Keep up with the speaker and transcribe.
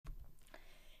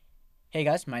Hey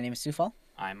guys, my name is Sufal,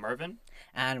 I'm Marvin,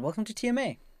 and welcome to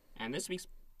TMA and this week's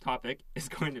topic is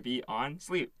going to be on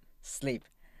sleep. Sleep.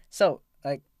 So,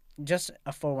 just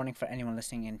a forewarning for anyone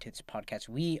listening into this podcast: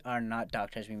 we are not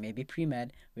doctors. We may be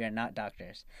pre-med. We are not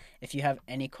doctors. If you have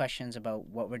any questions about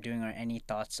what we're doing or any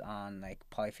thoughts on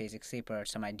polyphasic sleep or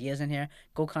some ideas in here,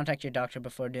 go contact your doctor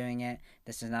before doing it.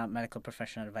 This is not medical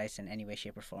professional advice in any way,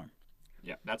 shape, or form.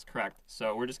 Yeah, that's correct.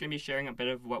 So we're just going to be sharing a bit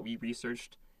of what we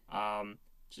researched.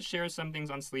 Just share some things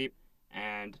on sleep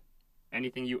and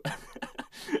anything you.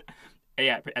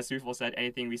 Yeah, as Sufal said,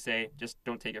 anything we say, just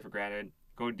don't take it for granted.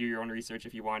 Go do your own research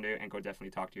if you want to, and go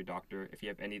definitely talk to your doctor if you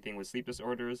have anything with sleep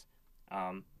disorders. So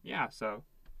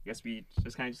I guess we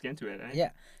just get into it. Eh?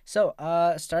 Yeah. So,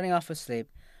 starting off with sleep,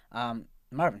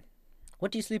 Marvin,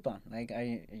 what do you sleep on? Are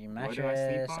you What do I sleep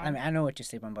mattress? on? I mean, I know what you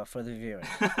sleep on, but for the viewers,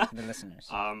 the listeners.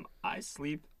 I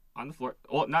sleep on the floor.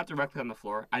 Well, not directly on the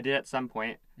floor. I did at some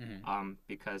point. Mm-hmm.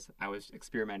 Because I was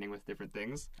experimenting with different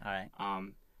things. All right.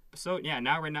 So yeah,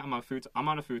 right now I'm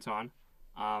on a futon.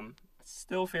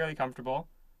 Still fairly comfortable.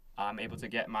 I'm able to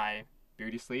get my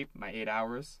beauty sleep, my 8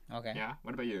 hours. Okay. Yeah.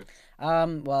 What about you?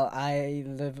 Well, I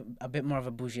live a bit more of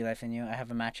a bougie life than you. I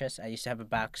have a mattress. I used to have a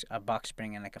box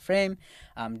spring and a frame.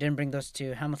 Didn't bring those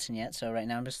to Hamilton yet, so right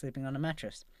now I'm just sleeping on a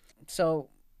mattress. So,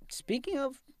 speaking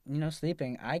of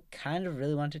sleeping, I kind of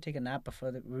really want to take a nap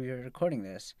before we were recording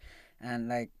this,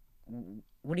 and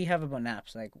what do you have about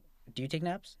naps? Do you take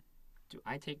naps? Do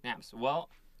I take naps? Well,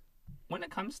 when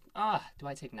it comes, do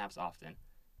I take naps often?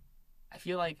 I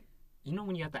feel like,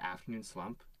 when you have the afternoon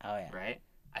slump, Oh yeah. right?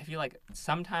 I feel like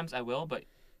sometimes I will, but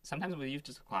sometimes with you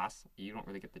to class, you don't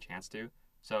really get the chance to.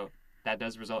 So that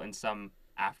does result in some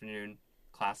afternoon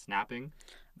class napping.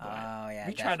 Oh But yeah.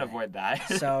 we try to Definitely. avoid that.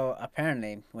 So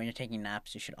apparently, when you're taking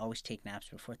naps, you should always take naps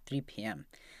before 3 p.m.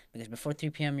 Because before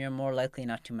 3 p.m., you're more likely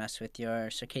not to mess with your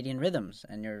circadian rhythms,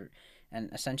 and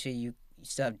essentially you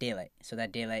still have daylight. So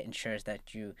that daylight ensures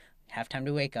that you have time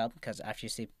to wake up, because after you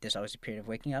sleep, there's always a period of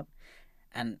waking up,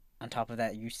 and on top of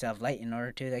that, you still have light in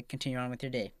order to continue on with your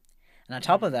day. And on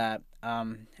top of that,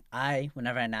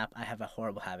 whenever I nap, I have a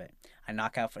horrible habit. I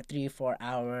knock out for 3, 4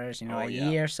 hours, Oh, a yeah.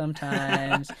 year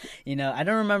sometimes. I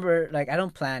don't remember, I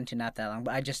don't plan to nap that long,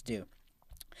 but I just do.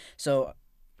 So,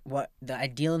 what the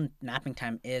ideal napping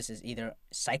time is either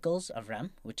cycles of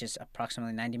REM, which is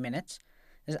approximately 90 minutes,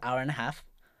 is an hour and a half,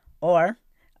 or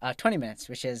 20 minutes,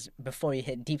 which is before you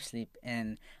hit deep sleep,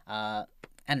 in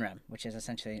NREM, which is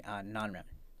essentially non-REM.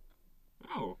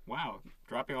 Oh, wow.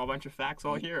 Dropping a bunch of facts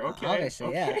all here. Okay. Obviously,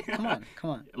 Okay. yeah. Come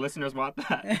on. Listeners want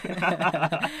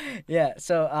that. Yeah.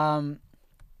 So,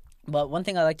 but one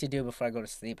thing I like to do before I go to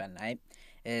sleep at night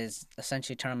is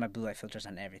essentially turn on my blue light filters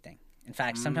on everything. In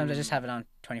fact, sometimes I just have it on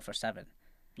 24/7.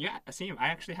 Yeah, same. I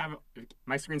actually have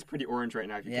my screen's pretty orange right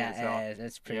now. If you can't tell. Yeah,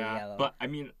 it's pretty yellow. But I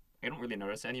mean, I don't really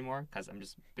notice it anymore because I'm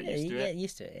just a bit yeah, used you to get it.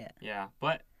 used to it. Yeah. Yeah,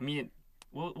 but I mean,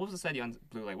 what was the study on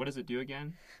blue light? What does it do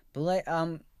again? Blue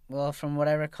light. Well, from what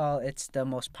I recall, it's the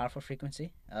most powerful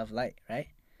frequency of light, right?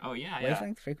 Oh yeah,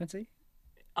 Wavelength frequency.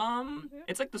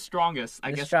 It's like the strongest.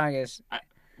 I The guess strongest.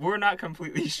 we're not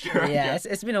completely sure. Yeah,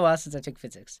 it's been a while since I took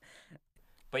physics.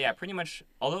 But yeah, pretty much.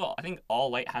 Although I think all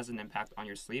light has an impact on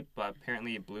your sleep, but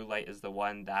apparently blue light is the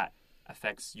one that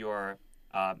affects your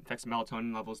affects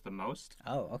melatonin levels the most.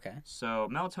 Oh, okay. So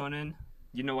melatonin,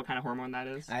 you know what kind of hormone that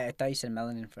is? I thought you said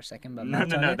melanin for a second, but No,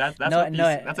 melatonin. that's no, what no,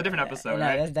 that's a different episode, no,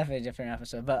 right? that's definitely a different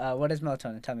episode. But what is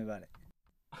melatonin? Tell me about it.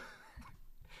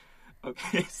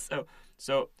 Okay,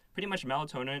 so pretty much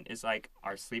melatonin is like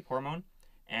our sleep hormone,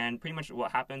 and pretty much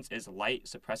what happens is light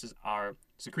suppresses our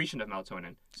secretion of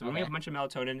melatonin. So when we Okay. have a bunch of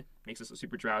melatonin, it makes us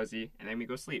super drowsy, and then we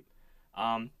go sleep.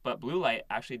 But blue light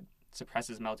actually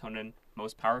suppresses melatonin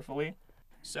most powerfully.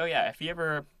 So yeah, if you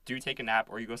ever do take a nap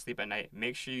or you go sleep at night,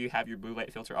 make sure you have your blue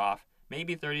light filter off,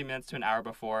 maybe 30 minutes to an hour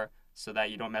before, so that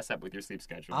you don't mess up with your sleep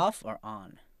schedule. Off or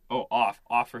on? Oh, off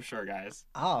for sure, guys.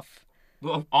 Off.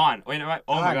 Well, on. Wait, no,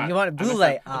 oh my On. god. You want I blue messed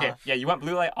light up. Okay, off. yeah, you want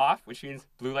blue light off, which means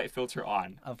blue light filter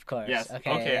on. Of course. Yes.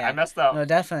 Okay. I messed up. No,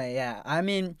 definitely. Yeah. I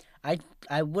mean,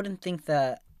 I wouldn't think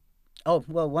that. Oh,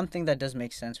 well, one thing that does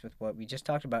make sense with what we just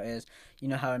talked about is,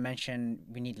 how I mentioned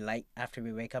we need light after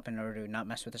we wake up in order to not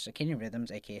mess with the circadian rhythms,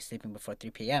 aka sleeping before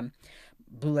 3 p.m.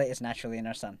 Blue light is naturally in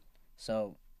our sun.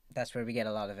 So that's where we get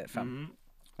a lot of it from.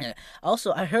 Mm-hmm. Yeah.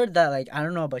 Also, I heard that, I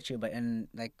don't know about you, but in,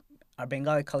 our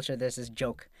Bengali culture, there's this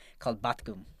joke called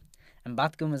Batgum. And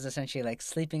Batgum is essentially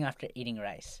sleeping after eating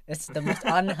rice. It's the most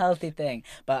unhealthy thing.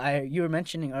 But you were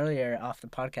mentioning earlier off the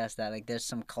podcast that, there's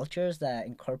some cultures that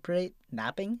incorporate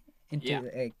napping into,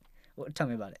 Yeah. tell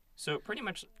me about it. So pretty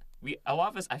much, a lot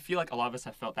of us, I feel like a lot of us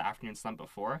have felt the afternoon slump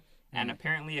before, And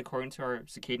apparently, according to our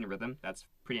circadian rhythm, that's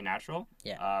pretty natural.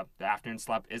 Yeah. The afternoon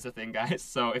slump is a thing, guys.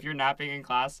 So if you're napping in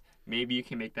class, maybe you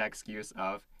can make that excuse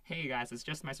of, hey, guys, it's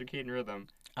just my circadian rhythm.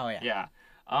 Oh, yeah. Yeah.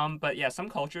 But yeah, some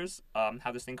cultures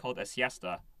have this thing called a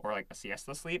siesta, or like a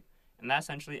siesta sleep. And that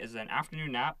essentially is an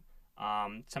afternoon nap.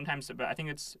 Sometimes, but I think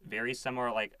it's very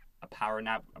similar, like a power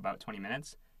nap, about 20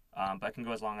 minutes. But it can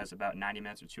go as long as about 90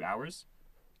 minutes or 2 hours.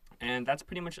 And that's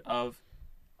pretty much of,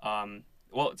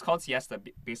 well, it's called siesta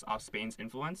based off Spain's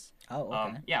influence. Oh,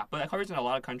 okay. Yeah, but that covers in a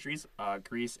lot of countries,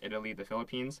 Greece, Italy, the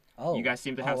Philippines. Oh, you guys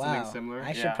seem to have something wow. similar.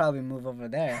 I should Yeah. probably move over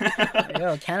there.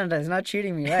 Yo, Canada is not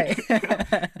treating me right.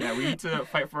 Yeah, we need to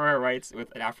fight for our rights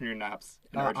with afternoon naps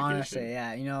in our education. Honestly,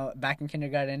 yeah. You know, back in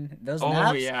kindergarten, those Oh,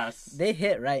 naps, yes. they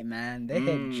hit right, man. They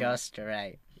hit Mm. just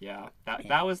right. Yeah,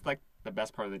 that was like the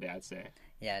best part of the day, I'd say.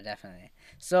 Yeah, definitely.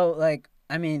 So, like,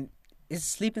 I mean, is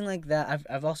sleeping like that?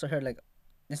 I've also heard, like,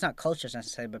 it's not cultures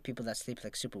necessarily, but people that sleep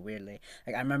like super weirdly.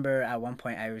 Like, I remember at one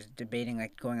point I was debating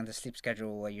like going on the sleep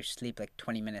schedule where you sleep like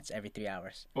 20 minutes every 3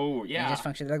 hours. Oh, And yeah. you just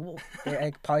function like,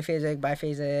 like polyphasic,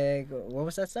 biphasic. What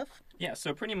was that stuff? Yeah,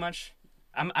 so pretty much,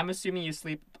 I'm assuming you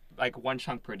sleep like one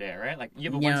chunk per day, right? Like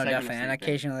you have a Yeah, one no, segment definitely. of And sleeping.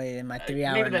 occasionally in my 3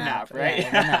 hour maybe the nap, right?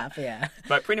 Yeah, the nap, yeah.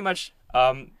 But pretty much,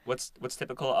 what's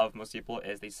typical of most people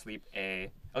is they sleep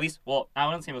at least, well, I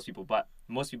wouldn't say most people, but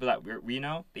most people that we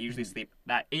know, they usually Mm-hmm. sleep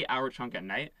that 8-hour chunk at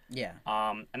night. Yeah.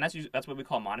 And that's what we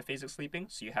call monophasic sleeping.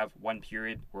 So you have one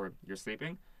period where you're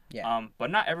sleeping. Yeah. But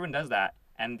not everyone does that.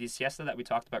 And the siesta that we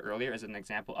talked about earlier is an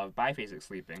example of biphasic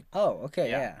sleeping. Oh, okay,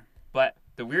 Yeah. yeah. But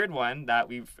the weird one that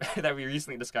that we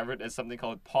recently discovered is something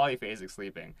called polyphasic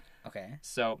sleeping. Okay.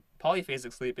 So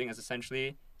polyphasic sleeping is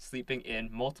essentially sleeping in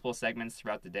multiple segments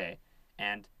throughout the day,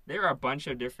 and there are a bunch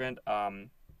of different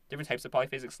types of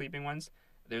polyphasic sleeping ones.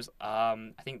 There's I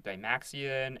think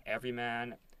Dymaxion,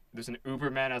 Everyman. There's an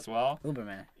Uberman as well.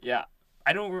 Uberman. Yeah,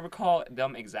 I don't recall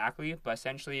them exactly, but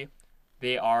essentially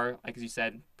they are, like as you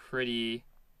said, pretty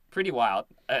wild.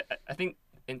 I think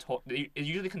in total it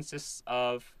usually consists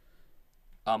of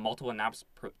multiple naps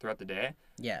throughout the day.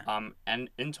 Yeah. And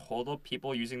in total,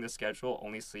 people using this schedule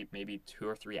only sleep maybe 2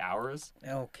 or 3 hours.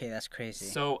 Okay, that's crazy.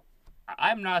 So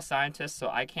I'm not a scientist, so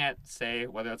I can't say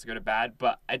whether it's good or bad,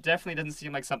 but it definitely doesn't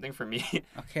seem like something for me.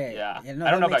 Okay. Yeah. No,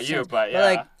 I don't that know about makes you, sense. but yeah.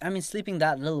 But like, I mean, sleeping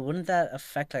that little, wouldn't that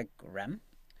affect like REM?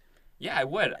 Yeah, I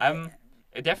would.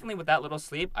 Definitely with that little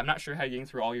sleep, I'm not sure how you're getting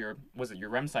through all your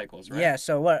REM cycles, right? Yeah.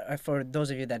 So what? For those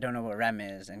of you that don't know what REM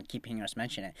is and keep hearing us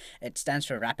mention it, it stands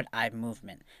for rapid eye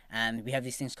movement, and we have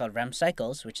these things called REM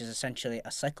cycles, which is essentially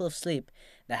a cycle of sleep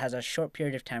that has a short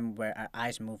period of time where our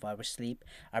eyes move while we sleep,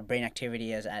 our brain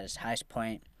activity is at its highest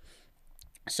point.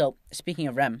 So speaking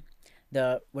of REM,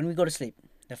 when we go to sleep,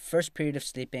 the first period of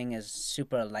sleeping is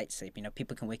super light sleep. You know,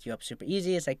 people can wake you up super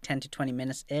easy. It's like 10 to 20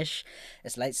 minutes-ish.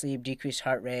 It's light sleep, decreased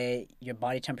heart rate. Your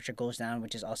body temperature goes down,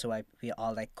 which is also why we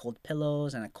all like cold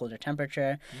pillows and a colder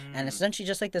temperature. And it's essentially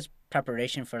just like this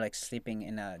preparation for like sleeping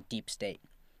in a deep state.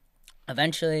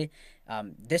 Eventually,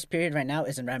 this period right now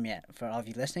isn't REM yet. For all of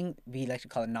you listening, we like to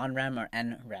call it non-REM or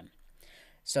NREM.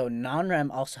 So non-REM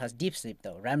also has deep sleep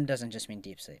though. REM doesn't just mean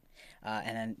deep sleep.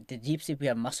 And then the deep sleep, we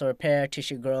have muscle repair,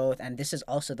 tissue growth, and this is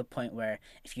also the point where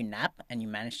if you nap and you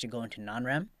manage to go into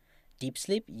non-REM, deep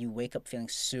sleep, you wake up feeling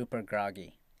super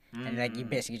groggy. And like you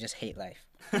basically just hate life.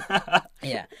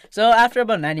 Yeah. So after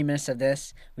about 90 minutes of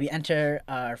this, we enter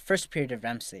our first period of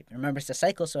REM sleep. Remember, it's a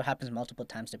cycle, so it happens multiple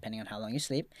times depending on how long you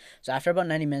sleep. So after about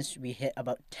 90 minutes, we hit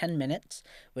about 10 minutes,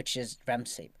 which is REM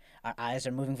sleep. Our eyes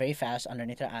are moving very fast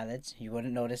underneath our eyelids. You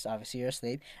wouldn't notice, obviously, you're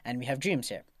asleep. And we have dreams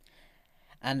here.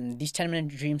 And these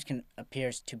 10-minute dreams can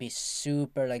appear to be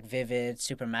super, like, vivid,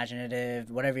 super imaginative.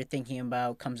 Whatever you're thinking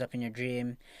about comes up in your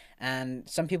dream. And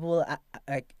some people will,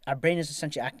 like, our brain is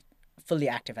essentially fully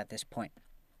active at this point.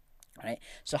 Right?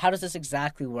 So how does this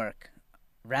exactly work?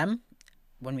 REM,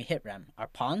 when we hit REM, our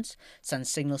pons send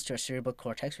signals to our cerebral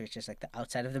cortex, which is like the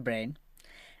outside of the brain.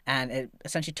 And it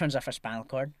essentially turns off our spinal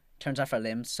cord, turns off our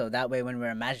limbs. So that way when we're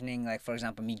imagining, like, for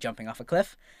example, me jumping off a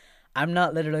cliff, I'm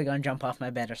not literally going to jump off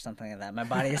my bed or something like that. My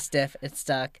body is stiff, it's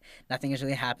stuck, nothing is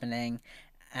really happening.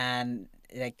 And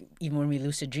like even when we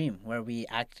lucid dream, where we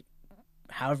act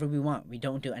however we want, we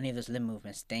don't do any of those limb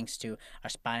movements thanks to our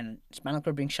spinal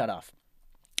cord being shut off.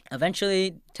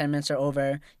 Eventually, 10 minutes are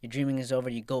over, your dreaming is over,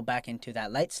 you go back into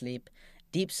that light sleep,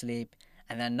 deep sleep,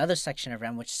 and then another section of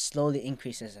REM which slowly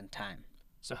increases in time.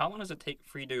 So how long does it take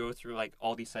for you to go through like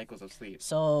all these cycles of sleep?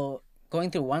 So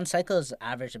going through one cycle is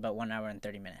average about 1 hour and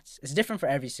 30 minutes. It's different for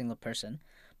every single person,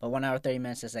 but 1 hour 30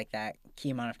 minutes is like that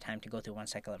key amount of time to go through one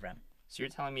cycle of REM. So you're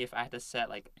telling me if I had to set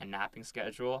like a napping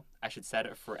schedule, I should set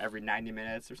it for every 90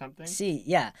 minutes or something? See,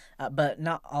 yeah, but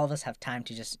not all of us have time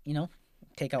to just,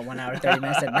 take out 1 hour 30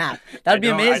 minutes and nap. That would be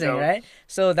I know, amazing, right?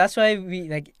 So that's why we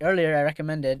like earlier I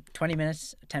recommended 20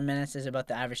 minutes, 10 minutes is about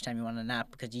the average time you want to nap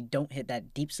because you don't hit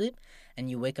that deep sleep and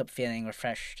you wake up feeling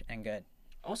refreshed and good.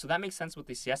 Oh, so that makes sense with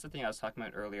the siesta thing I was talking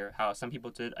about earlier. How some people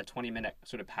did a 20-minute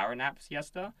sort of power nap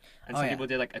siesta, and some people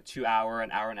did like a 2 hour, an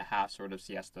hour and a half sort of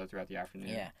siesta throughout the afternoon.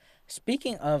 Yeah.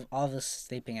 Speaking of all this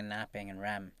sleeping and napping and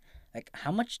REM, like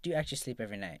how much do you actually sleep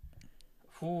every night?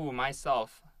 Ooh,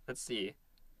 myself. Let's see.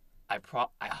 I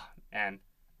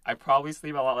probably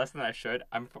sleep a lot less than I should.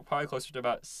 I'm probably closer to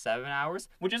about 7 hours,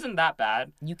 which isn't that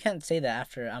bad. You can't say that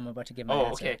after I'm about to give my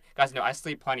answer. Okay. Guys, no, I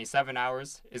sleep plenty. 7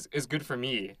 hours is good for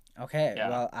me. Okay, Yeah.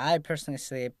 well, I personally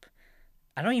sleep.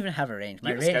 I don't even have a range.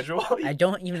 My You have a range. schedule? I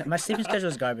don't even. My sleeping schedule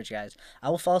is garbage, guys. I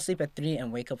will fall asleep at 3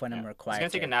 and wake up when I'm I required. was going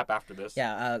to take a nap after this.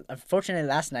 Yeah. Unfortunately,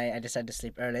 last night I decided to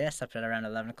sleep early. I slept at around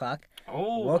 11 o'clock.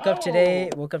 Oh, Woke up today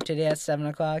at 7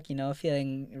 o'clock. You know,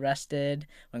 feeling rested.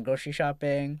 Went grocery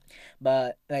shopping,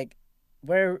 but like,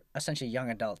 we're essentially young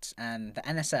adults, and the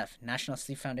NSF, National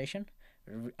Sleep Foundation,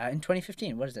 in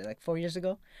 2015, what is it, like 4 years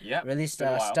ago? Yeah. Released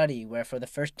a study where for the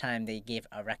first time they gave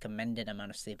a recommended amount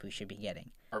of sleep we should be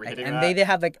getting. Are we Like, hitting and that? they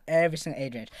have like every single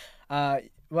age range.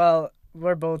 Well,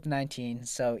 we're both 19,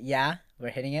 so yeah, we're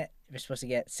hitting it. We're supposed to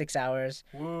get 6 hours,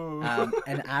 Woo.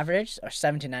 an average, or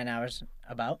 7 to 9 hours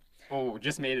about. Oh,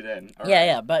 just made it in. All Yeah, right.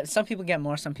 yeah, but some people get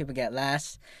more, some people get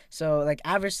less. So like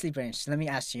average sleep range. So let me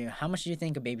ask you, how much do you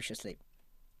think a baby should sleep?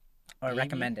 Or Baby?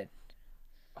 recommended?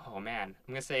 Oh, man.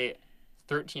 I'm going to say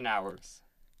 13 hours.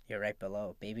 You're right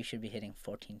below. Baby should be hitting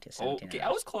 14 to Oh, 17 okay. hours.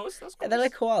 I was close. That was Yeah, close. they're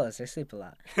like koalas. They sleep a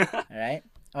lot. All right.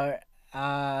 Or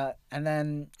and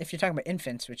then if you're talking about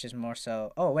infants, which is more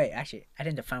so. Oh wait, actually, I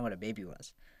didn't define what a baby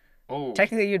was. Oh,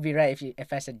 Technically, you'd be right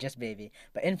if I said just baby.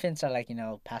 But infants are like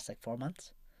past like 4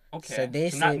 months. okay. so they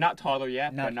not, sleep- not toddler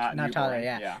yet, but not newborn. toddler.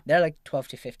 Yeah. They're like 12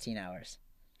 to 15 hours.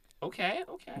 Okay.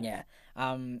 Yeah.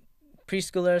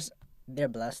 Preschoolers, they're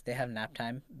blessed. They have nap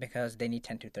time because they need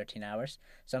 10 to 13 hours.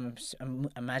 So I'm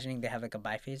imagining they have like a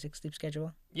biphasic sleep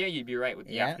schedule. Yeah, you'd be right with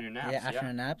the afternoon naps. Yeah,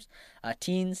 afternoon naps.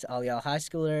 Teens, all y'all high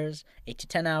schoolers, 8 to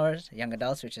 10 hours. Young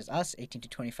adults, which is us, 18 to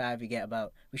 25,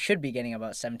 we should be getting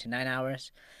about 7 to 9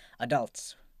 hours.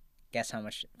 Adults, guess how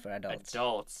much for adults?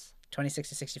 Adults. 26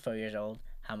 to 64 years old,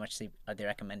 how much sleep are they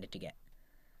recommended to get?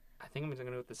 I think I'm just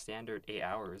going to go with the standard 8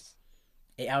 hours.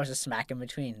 8 hours is smack in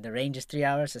between. The range is 3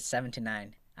 hours, it's 7 to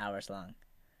 9 hours long.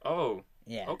 Oh.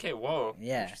 Yeah. Okay, whoa.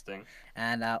 Yeah. Interesting.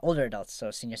 And older adults,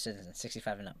 so senior citizens,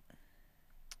 65 and up.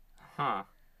 Huh.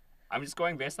 I'm just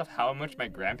going based off how much my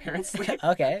grandparents sleep.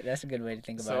 Okay, that's a good way to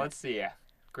think about So it. let's see.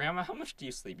 Grandma, how much do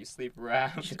you sleep? You sleep You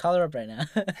around. should call her up right now.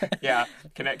 Yeah.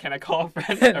 Can I call a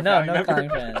friend? No, A family no member? calling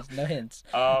friends. No hints.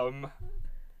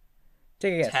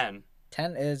 Take a guess. 10.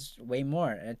 10 is way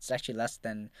more. It's actually less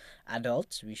than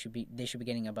adults. They should be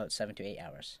getting about 7 to 8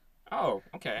 hours. Oh,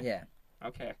 okay. Yeah.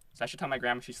 Okay. So I should tell my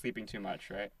grandma she's sleeping too much,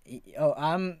 right?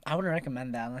 I wouldn't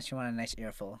recommend that unless you want a nice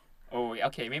earful. Oh,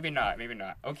 okay. Maybe not.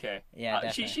 Okay.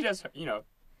 Yeah, She definitely. does,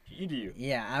 you do you.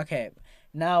 Yeah, okay.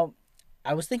 Now,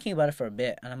 I was thinking about it for a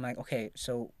bit, and I'm like, okay,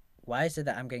 so why is it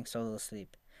that I'm getting so little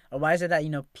sleep? Or why is it that,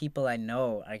 people I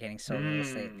know are getting so little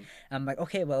sleep? And I'm like,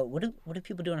 okay, well, what do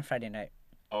people do on a Friday night?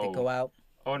 Oh. They go out,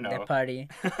 Oh no. they party,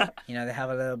 they have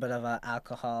a little bit of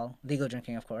alcohol, legal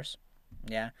drinking, of course.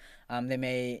 Yeah. They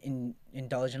may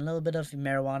indulge in a little bit of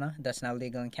marijuana. That's now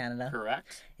legal in Canada.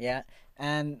 Correct. Yeah.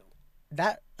 And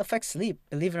that affects sleep,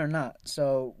 believe it or not.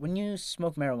 So when you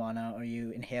smoke marijuana or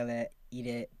you inhale it, eat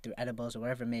it through edibles or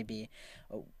whatever it may be,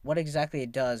 what exactly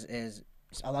it does is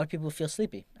a lot of people feel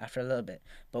sleepy after a little bit.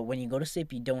 But when you go to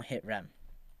sleep, you don't hit REM.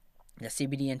 The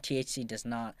CBD and THC does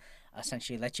not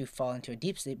essentially let you fall into a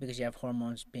deep sleep because you have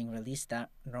hormones being released that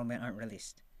normally aren't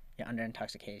released. You're under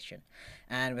intoxication.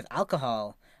 And with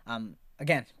alcohol,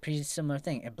 again, pretty similar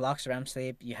thing. It blocks REM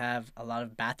sleep. You have a lot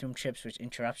of bathroom trips, which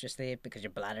interrupts your sleep because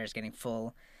your bladder is getting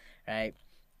full, right?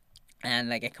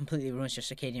 And it completely ruins your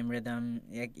circadian rhythm.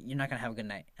 You're not gonna have a good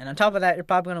night. And on top of that, you're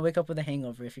probably gonna wake up with a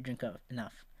hangover if you drink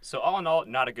enough. So all in all,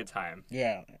 not a good time.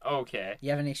 Yeah. Okay.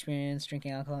 You have any experience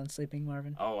drinking alcohol and sleeping,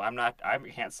 Marvin? Oh, I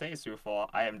can't say Sufal.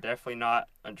 I am definitely not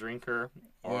a drinker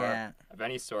or of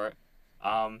any sort.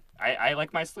 I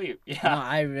like my sleep. Yeah. No,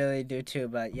 I really do too.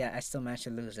 But yeah, I still managed to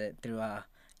lose it through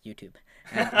YouTube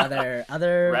and other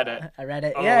Reddit.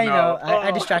 Reddit. Oh, Yeah, no. I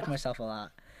Oh. distract myself a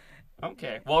lot.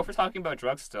 Okay. Well, if we're talking about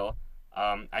drugs still,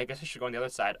 I guess I should go on the other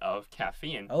side of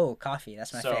caffeine. Oh, coffee.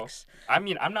 That's my So, fix. I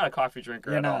mean, I'm not a coffee drinker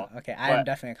You're at not. all. Okay, I am but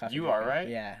definitely a coffee you drinker. are, right?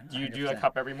 Yeah. Do you do a 100%.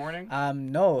 cup every morning?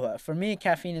 No. For me,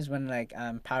 caffeine is when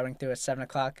I'm powering through at 7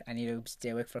 o'clock. I need to stay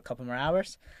awake for a couple more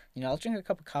hours. I'll drink a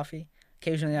cup of coffee.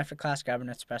 occasionally after class, grab an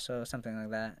espresso, something like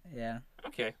that. Yeah.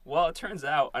 Okay. Well, it turns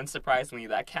out, unsurprisingly,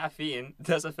 that caffeine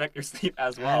does affect your sleep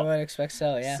as I well. would expect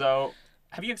so. Yeah. So,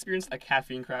 have you experienced a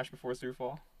caffeine crash before,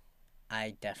 Sufal?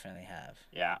 I definitely have.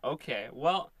 Yeah. Okay.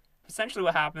 Well, essentially,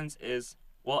 what happens is,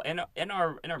 well, in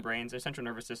our brains, our central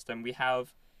nervous system, we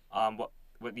have what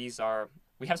these are.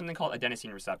 We have something called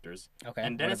adenosine receptors, Okay.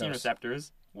 and what are adenosine those?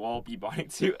 receptors will be binding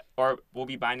to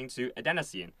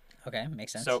adenosine. Okay,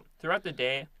 makes sense. So throughout the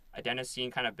day,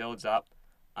 adenosine kind of builds up,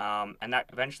 and that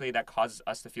eventually that causes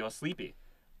us to feel sleepy.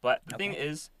 But the thing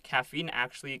is, caffeine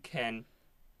actually can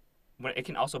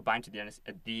also bind to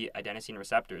the adenosine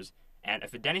receptors, and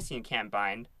if adenosine can't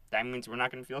bind, that means we're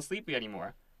not going to feel sleepy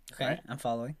anymore. okay, right? I'm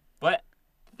following. But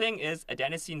the thing is,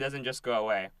 adenosine doesn't just go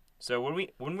away. So when we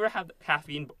have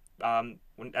caffeine,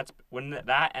 when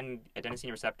that and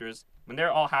adenosine receptors, when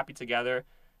they're all happy together,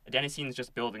 adenosine is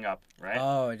just building up, right?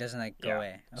 Oh, it doesn't like go Yeah. away.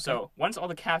 Okay. So once all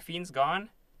the caffeine's gone,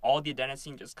 all the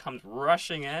adenosine just comes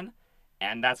rushing in,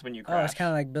 and that's when you crash. Oh, it's kind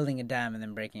of like building a dam and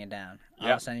then breaking it down. All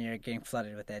Yeah. of a sudden, you're getting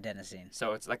flooded with the adenosine.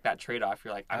 So it's like that trade-off.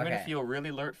 You're like, I'm gonna Okay. feel really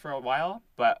alert for a while,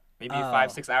 but maybe Oh.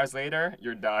 5-6 hours later,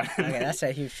 you're done. Okay, that's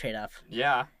a huge trade-off.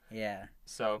 Yeah. Yeah.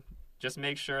 So just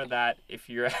make sure that if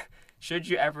you're, should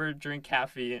you ever drink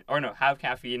caffeine or no, have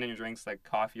caffeine in your drinks like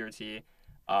coffee or tea,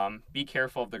 be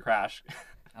careful of the crash.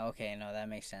 Okay, no, that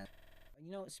makes sense.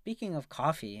 Speaking of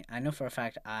coffee, I know for a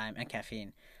fact and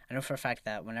caffeine. I know for a fact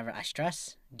that whenever I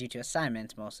stress, due to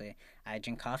assignments mostly, I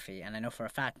drink coffee, and I know for a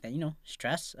fact that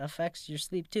stress affects your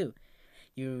sleep too.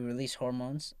 You release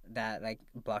hormones that like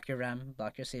block your REM,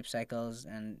 block your sleep cycles,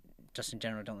 and just in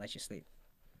general don't let you sleep.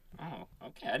 Oh,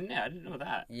 okay. I didn't know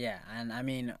that. Yeah, and I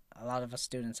mean a lot of us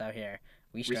students out here,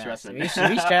 we We stress. stressing. We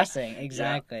stressing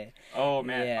exactly. Oh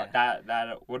man, Yeah.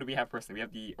 that what do we have personally? We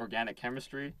have the organic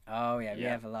chemistry. Oh yeah, we Yeah.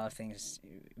 have a lot of things.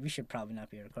 We should probably not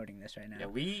be recording this right now. Yeah,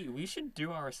 we should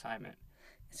do our assignment.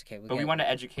 It's okay. But we want to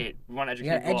educate. We want to educate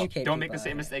gotta people. educate Don't make the people,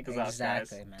 same mistake as us, guys.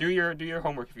 exactly, man. Do your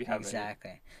homework if you haven't.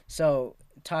 Exactly. So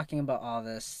talking about all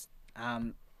this,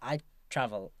 I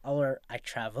traveled a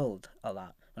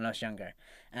lot when I was younger,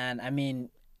 and I mean,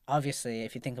 obviously,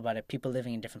 if you think about it, people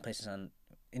living in different places on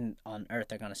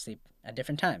Earth are gonna sleep at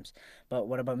different times. But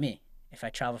what about me? If I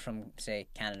travel from say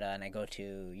Canada and I go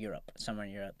to Europe, somewhere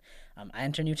in Europe, I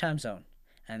enter a new time zone,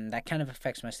 and that kind of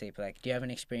affects my sleep. Like, do you have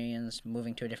any experience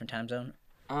moving to a different time zone?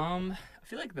 I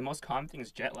feel like the most common thing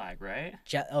is jet lag, right?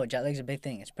 Jet lag's a big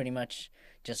thing. It's pretty much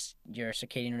just your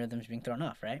circadian rhythms being thrown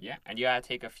off, right? Yeah, and you gotta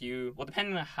take a few. Well,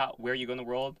 depending on where you go in the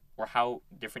world or how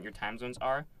different your time zones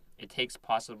are, it takes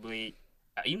possibly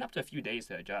even up to a few days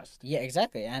to adjust. Yeah,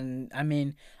 exactly. And I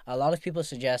mean, a lot of people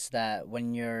suggest that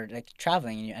when you're like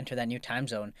traveling and you enter that new time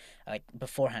zone, like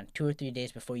beforehand, 2 or 3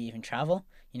 days before you even travel,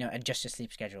 adjust your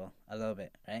sleep schedule a little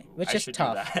bit, right? Which I is should do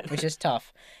tough. that. Which is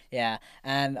tough. Yeah.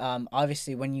 And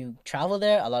obviously, when you travel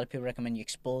there, a lot of people recommend you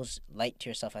expose light to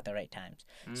yourself at the right times.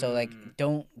 So like,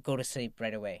 don't go to sleep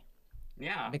right away,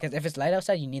 Yeah. because if it's light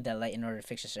outside, you need that light in order to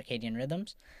fix your circadian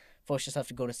rhythms. Force yourself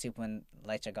to go to sleep when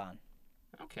lights are gone.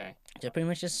 Okay. So pretty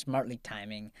much just smartly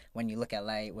timing when you look at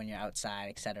light, when you're outside,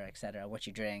 etc., what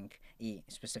you drink, eat,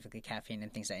 specifically caffeine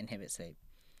and things that inhibit sleep.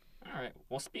 All right.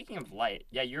 Well, speaking of light,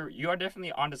 yeah, you are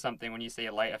definitely onto something when you say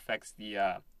light affects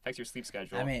affects your sleep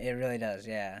schedule. I mean, it really does,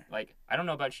 yeah. Like, I don't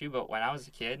know about you, but when I was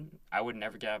a kid, I would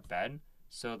never get out of bed.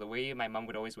 So the way my mom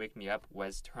would always wake me up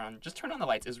was turn on the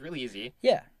lights. It's really easy.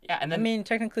 Yeah. Yeah, and then I mean,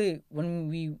 technically, when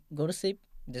we go to sleep,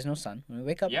 there's no sun. When we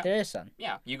wake up, Yeah. there is sun.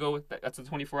 yeah, you go with that's a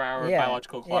 24-hour Yeah,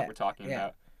 biological clock yeah, we're talking yeah.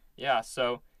 about. Yeah,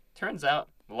 so turns out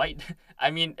light.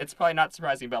 I mean, it's probably not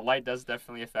surprising, but light does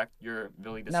definitely affect your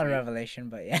ability to Not a sleep. revelation,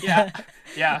 but yeah.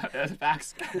 Yeah,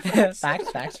 facts.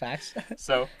 Facts.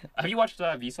 So, have you watched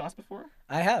Vsauce before?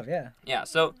 I have, yeah. Yeah.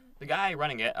 So the guy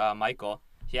running it, Michael,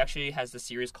 he actually has this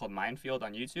series called Minefield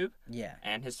on YouTube, Yeah.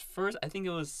 and his first, I think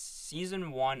it was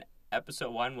season 1,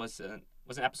 episode 1 was an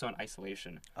episode on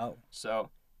isolation. Oh. So,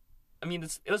 I mean,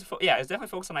 it's definitely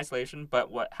focused on isolation. But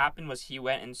what happened was he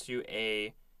went into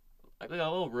a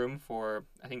little room for,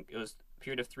 I think it was a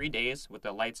period of 3 days with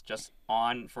the lights just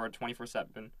on for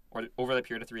 24/7 or over the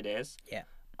period of 3 days. Yeah.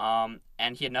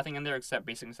 And he had nothing in there except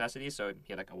basic necessities. So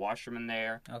he had like a washroom in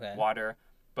there, Okay. water.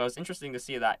 But it was interesting to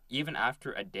see that even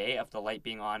after a day of the light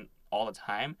being on all the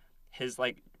time, his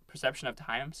like perception of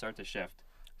time started to shift.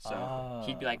 So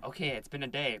he'd be like, okay, it's been a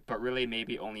day, but really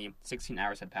maybe only 16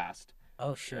 hours had passed.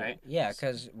 Oh, sure. Right? Yeah,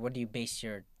 because what do you base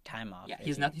your time off? Yeah, if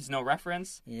he's you- not. He's no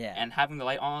reference, Yeah. and having the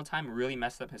light on all the time really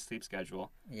messed up his sleep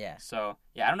schedule. Yeah. So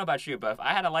yeah, I don't know about you, but if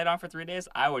I had a light on for 3 days,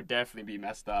 I would definitely be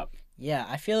messed up. Yeah,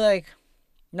 I feel like,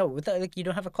 no, without, like, you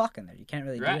don't have a clock in there. You can't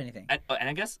really Right? do anything. And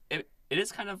I guess it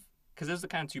is kind of because there's the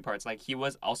kind of two parts. Like he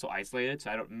was also isolated,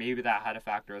 so I don't maybe that had a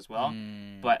factor as well.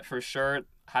 Mm. But for sure,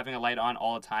 having a light on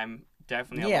all the time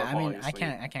definitely. Yeah, lower I mean, quality of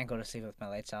sleep. I can't go to sleep with my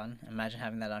lights on. Imagine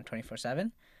having that on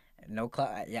 24/7. No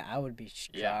clock. Yeah, I would be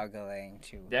struggling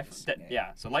to.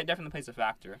 Yeah, so light definitely plays a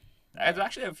factor. There's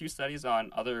actually a few studies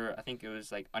on other. I think it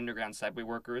was like underground subway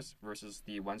workers versus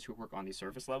the ones who work on the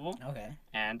surface level. Okay.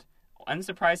 And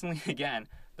unsurprisingly, again,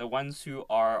 the ones who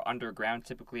are underground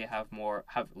typically have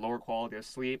lower quality of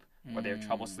sleep, or they have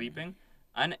trouble sleeping.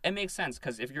 And it makes sense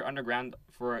because if you're underground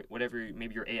for whatever,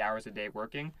 maybe you're 8 hours a day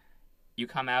working, you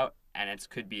come out and it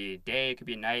could be day, it could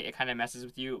be night. It kind of messes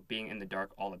with you being in the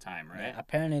dark all the time, right? Yeah,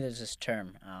 apparently, there's this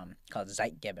term called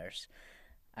Zeitgebers.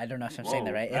 I don't know if I'm saying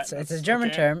that right. It's that's a German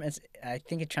okay. term. I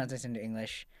think it translates into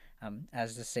English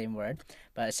as the same word,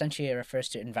 but essentially it refers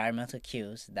to environmental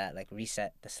cues that like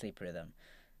reset the sleep rhythm.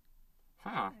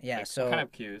 Huh. Yeah. Like, So what kind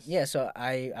of cues? yeah. So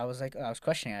I was like I was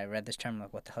questioning. I read this term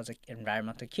like what the hell's an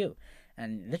environmental cue,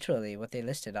 and literally what they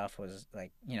listed off was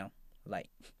like light.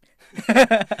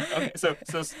 Okay, so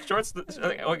shorts,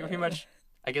 pretty much,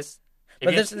 I guess.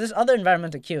 But there's other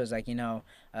environmental cues like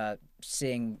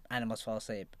seeing animals fall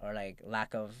asleep or like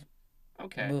lack of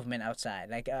movement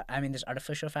outside. Like I mean, there's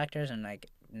artificial factors and like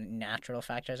natural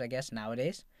factors. I guess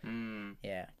nowadays.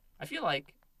 Yeah. I feel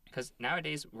like because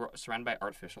nowadays we're surrounded by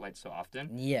artificial light so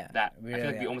often. Yeah. That we I feel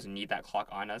really like we are. almost need that clock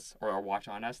on us or a watch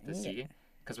on us to see.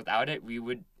 Because without it,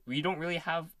 we don't really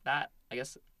have that. I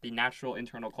guess the natural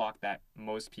internal clock that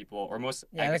most people or most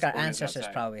I like guess, our organisms ancestors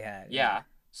outside. probably had. Yeah.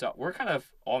 So we're kind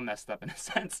of all messed up in a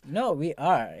sense. No, we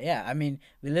are. Yeah, I mean,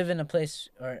 we live in a place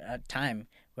or a time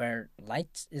where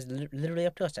light is literally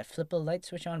up to us. I flip a light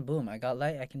switch on, boom, I got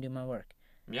light, I can do my work.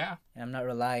 Yeah. And I'm not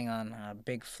relying on a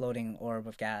big floating orb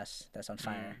of gas that's on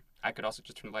fire. I could also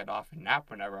just turn the light off and nap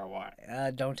whenever I want.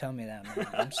 Don't tell me that, man.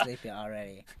 I'm sleepy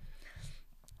already.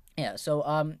 Yeah,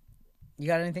 so you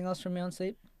got anything else for me on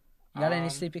sleep? You got any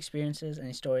sleep experiences,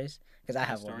 any stories? Because I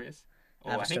have stories.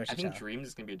 I have a I story to think tell. dreams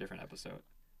is gonna be a different episode.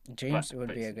 Dreams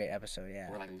would be a great episode, yeah.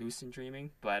 Or like lucid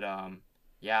dreaming, but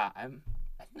yeah, I think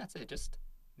that's it. Just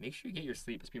make sure you get your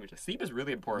sleep. It's pretty much it. Sleep is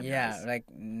really important. Yeah, guys. like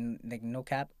no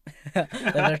cap that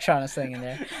they're trying to sing in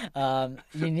there.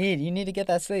 You need to get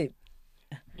that sleep.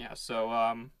 Yeah.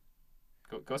 So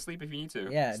go sleep if you need to.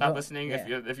 Yeah. Stop listening yeah.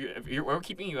 if we're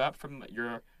keeping you up from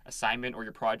your assignment or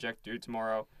your project due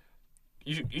tomorrow.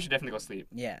 You should definitely go sleep.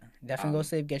 Yeah, definitely go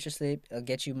sleep. Get your sleep. It'll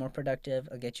get you more productive.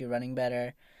 It'll get you running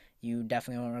better. You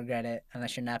definitely won't regret it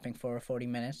unless you're napping for 40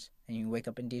 minutes and you wake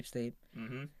up in deep sleep.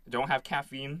 Don't have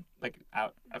caffeine like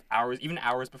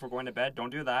hours before going to bed. Don't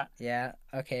do that. Yeah.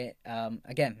 Okay.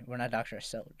 Again, we're not doctors,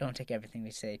 so don't take everything we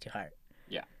say to heart.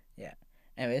 Yeah. Yeah.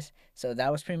 Anyways, so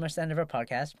that was pretty much the end of our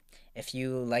podcast. If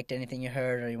you liked anything you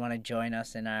heard or you want to join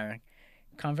us in our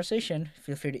conversation,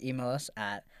 feel free to email us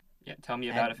at tell me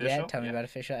about official. Yeah, tell me about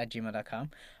official at gmail.com.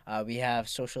 We have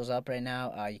socials up right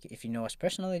now. If you know us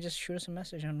personally, just shoot us a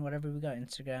message on whatever we got.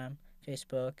 Instagram,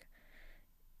 Facebook.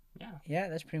 Yeah,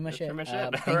 that's pretty much it.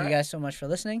 Thank you guys so much for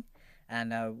listening.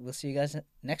 And we'll see you guys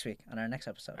next week on our next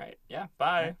episode. All right. Yeah.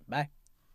 Bye. Bye.